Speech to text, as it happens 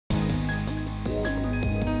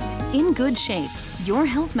In Good Shape, your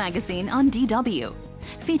health magazine on DW,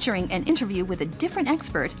 featuring an interview with a different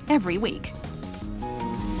expert every week.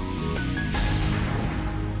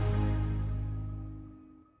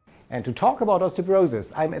 And to talk about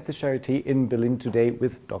osteoporosis, I'm at the Charité in Berlin today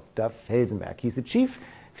with Dr. Felsenberg. He's the chief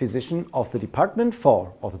physician of the Department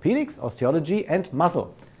for Orthopedics, Osteology and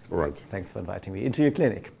Muscle. Right. Thanks for inviting me into your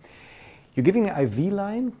clinic. You're giving an IV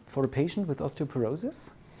line for a patient with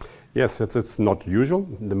osteoporosis? Yes, it's not usual.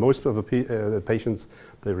 Most of the patients,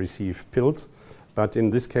 they receive pills. But in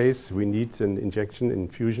this case, we need an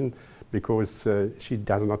infusion, because she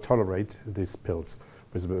does not tolerate these pills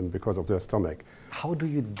because of their stomach. How do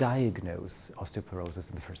you diagnose osteoporosis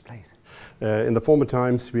in the first place? In the former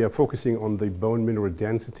times, we are focusing on the bone mineral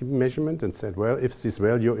density measurement and said, well, if this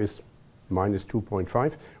value is minus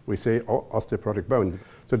 2.5, we say osteoporotic bones.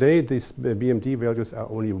 Today, these BMD values are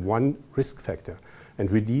only one risk factor, and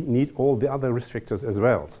we need all the other risk factors as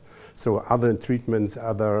well. So other treatments,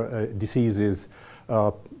 other diseases,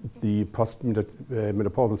 the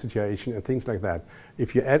post-menopausal situation and things like that.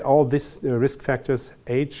 If you add all these risk factors,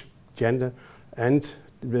 age, gender, and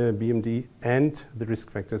BMD and the risk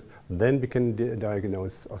factors, then we can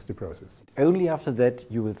diagnose osteoporosis. Only after that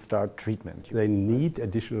you will start treatment. They need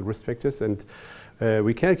additional risk factors, and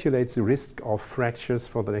we calculate the risk of fractures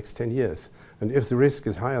for the next 10 years. And if the risk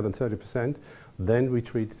is higher than 30%, then we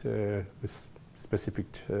treat with specific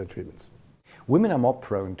treatments. Women are more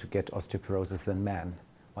prone to get osteoporosis than men.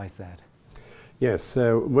 Why is that? Yes,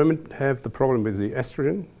 women have the problem with the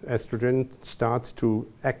estrogen. Estrogen starts to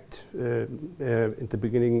act at the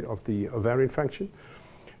beginning of the ovarian function,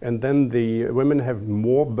 and then the women have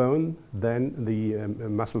more bone than the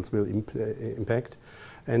muscles will impact,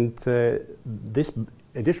 and this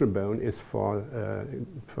additional bone is for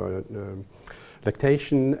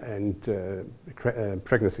lactation and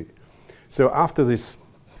pregnancy. So after this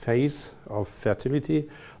phase of fertility,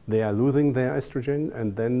 they are losing their estrogen,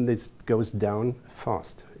 and then this goes down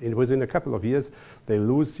fast. Within a couple of years, they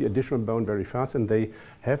lose the additional bone very fast, and they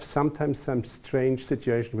have sometimes some strange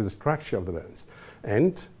situation with the structure of the bones.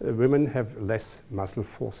 And women have less muscle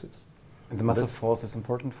forces. And the muscle force is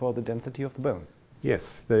important for the density of the bone?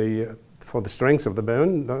 Yes, for the strength of the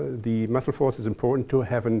bone, the muscle force is important to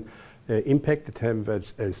have an impact, to have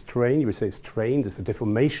a strain. We say strain is a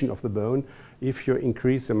deformation of the bone. If you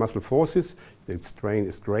increase the muscle forces, the strain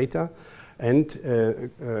is greater, and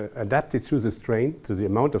adapted to the strain, to the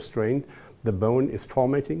amount of strain, the bone is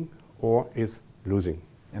formatting or is losing.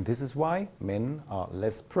 And this is why men are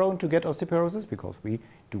less prone to get osteoporosis, because we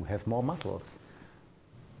do have more muscles.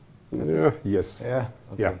 Yes. Yeah.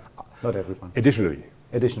 Okay. Yeah. Not everyone. Additionally.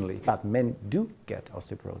 But men do get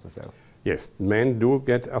osteoporosis though. Yes, men do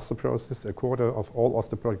get osteoporosis. A quarter of all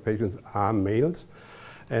osteoporotic patients are males.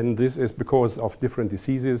 And this is because of different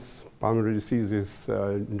diseases, pulmonary diseases,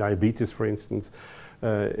 diabetes, for instance,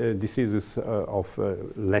 diseases of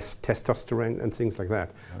less testosterone and things like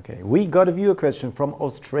that. Okay, we got a viewer question from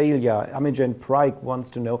Australia. Imogen Pryke wants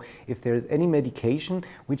to know if there is any medication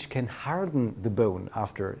which can harden the bone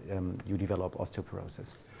after you develop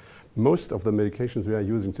osteoporosis. Most of the medications we are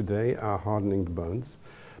using today are hardening the bones,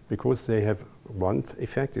 because they have one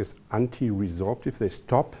effect is anti-resorptive. They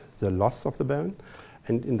stop the loss of the bone.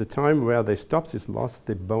 And in the time where they stop this loss,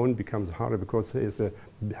 the bone becomes harder because there is a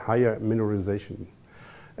higher mineralization.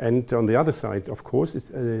 And on the other side, of course,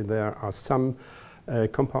 there are some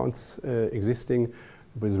compounds existing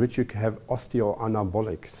with which you have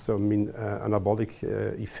osteoanabolic. So anabolic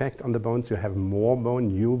effect on the bones. You have more bone,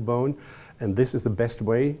 new bone, and this is the best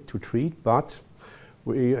way to treat, but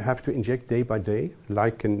we have to inject day by day,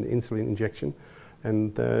 like an insulin injection.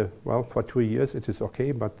 And well, for 2 years it is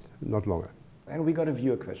okay, but not longer. And we got a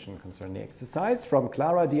viewer question concerning exercise from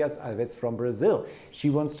Clara Diaz Alves from Brazil. She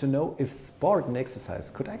wants to know if sport and exercise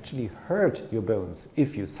could actually hurt your bones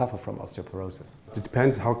if you suffer from osteoporosis. It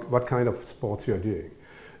depends what kind of sports you are doing.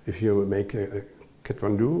 If you make a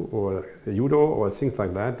taekwondo or a judo or things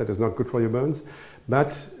like that, that is not good for your bones.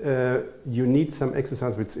 But you need some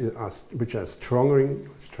exercise which are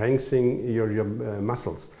strengthening your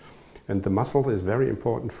muscles. And the muscle is very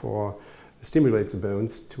important for stimulate the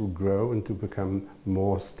bones to grow and to become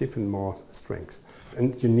more stiff and more strength.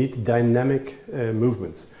 And you need dynamic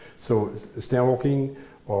movements. So stair walking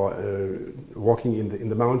or walking in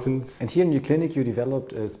the mountains. And here in your clinic you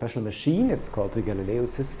developed a special machine. It's called the Galilean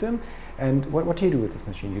System. And what do you do with this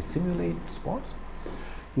machine? You simulate sports?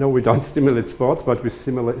 No, we don't simulate sports, but we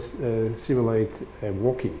simulate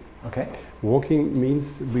walking. Okay. Walking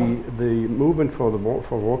means the movement for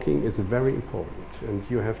walking is very important, and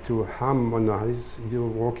you have to harmonize your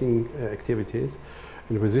walking activities.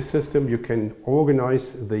 And with this system, you can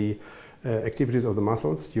organize the activities of the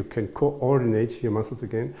muscles. You can coordinate your muscles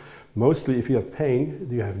again. Mostly, if you have pain,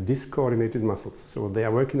 you have discoordinated muscles. So they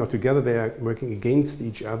are working not together, they are working against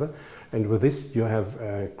each other. And with this, you have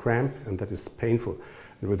a cramp, and that is painful.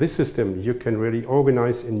 And with this system, you can really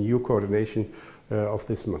organize a new coordination of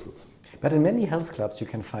these muscles. But in many health clubs, you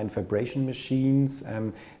can find vibration machines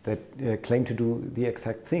that claim to do the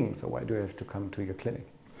exact thing. So why do I have to come to your clinic?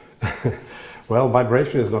 Well,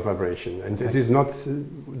 vibration is not vibration, and it is not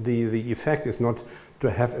the effect is not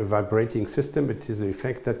to have a vibrating system. It is the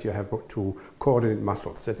effect that you have to coordinate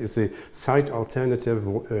muscles. That is a side alternative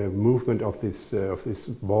movement of this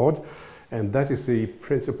board, and that is the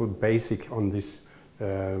principle basic on this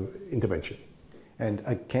intervention. And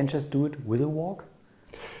I can't just do it with a walk?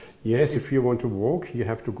 Yes, if you want to walk, you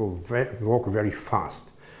have to walk very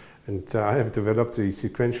fast. And I have developed the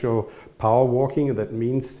sequential power walking. That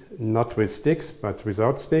means not with sticks, but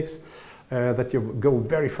without sticks. That you go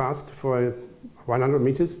very fast for 100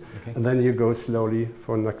 meters, okay, and then you go slowly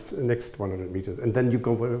for next 100 meters, and then you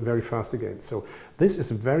go very fast again. So this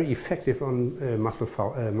is very effective on muscle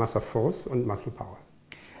force and muscle power.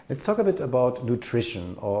 Let's talk a bit about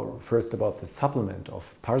nutrition, or first about the supplement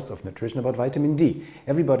of parts of nutrition, about vitamin D.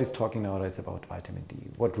 Everybody's talking nowadays about vitamin D.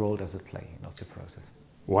 What role does it play in osteoporosis?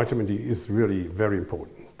 Vitamin D is really very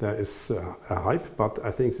important. There is a hype, but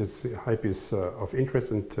I think this hype is of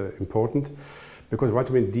interest and important, because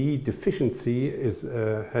vitamin D deficiency has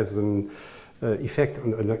an effect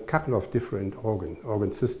on a couple of different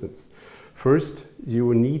organ systems. First,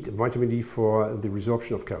 you need vitamin D for the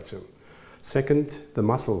resorption of calcium. Second, the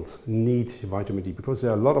muscles need vitamin D because there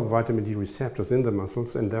are a lot of vitamin D receptors in the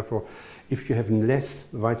muscles, and therefore if you have less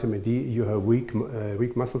vitamin D, you have weak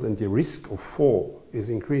muscles, and the risk of fall is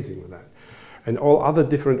increasing with that. And all other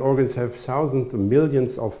different organs have thousands and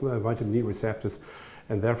millions of vitamin D receptors,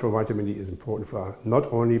 and therefore vitamin D is important for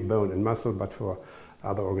not only bone and muscle, but for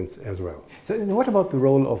other organs as well. So what about the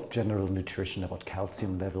role of general nutrition, about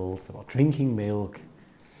calcium levels, about drinking milk?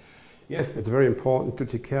 Yes, it's very important to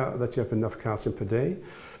take care that you have enough calcium per day.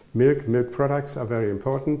 Milk products are very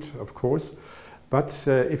important, of course. But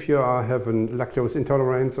if you have a lactose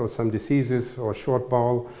intolerance or some diseases or short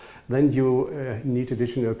bowel, then you need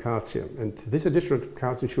additional calcium. And this additional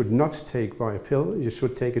calcium should not take by a pill. You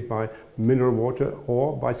should take it by mineral water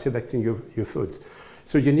or by selecting your foods.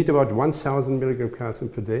 So you need about 1,000 milligram calcium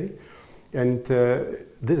per day. And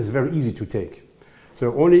this is very easy to take.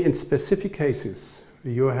 So only in specific cases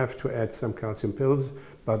you have to add some calcium pills,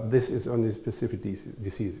 but this is only specific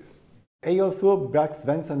diseases. Eyjolfur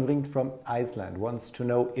Berg-Svensson from Iceland wants to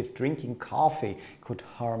know if drinking coffee could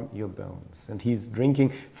harm your bones. And he's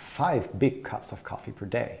drinking 5 big cups of coffee per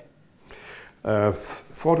day.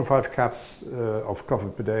 4 to 5 cups of coffee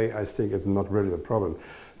per day, I think it's not really a problem.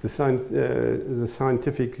 The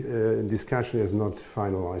scientific discussion is not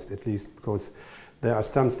finalized, at least because there are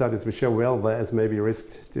some studies which show, well, there is maybe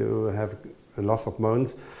risk to have a loss of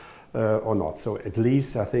bones or not. So at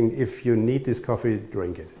least I think if you need this coffee,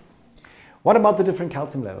 drink it. What about the different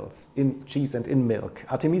calcium levels in cheese and in milk?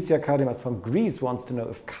 Artemisia Kardimas from Greece wants to know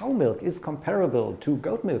if cow milk is comparable to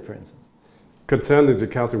goat milk, for instance. Concerning the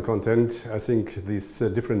calcium content, I think these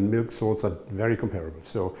different milk sources are very comparable.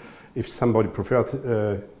 So if somebody prefers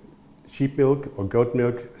sheep milk or goat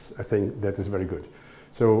milk, I think that is very good.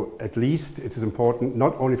 So at least it is important,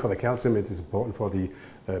 not only for the calcium, it is important for the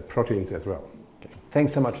proteins as well. Okay.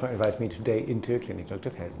 Thanks so much for inviting me today into your clinic, Dr.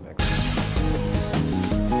 Felsenberg.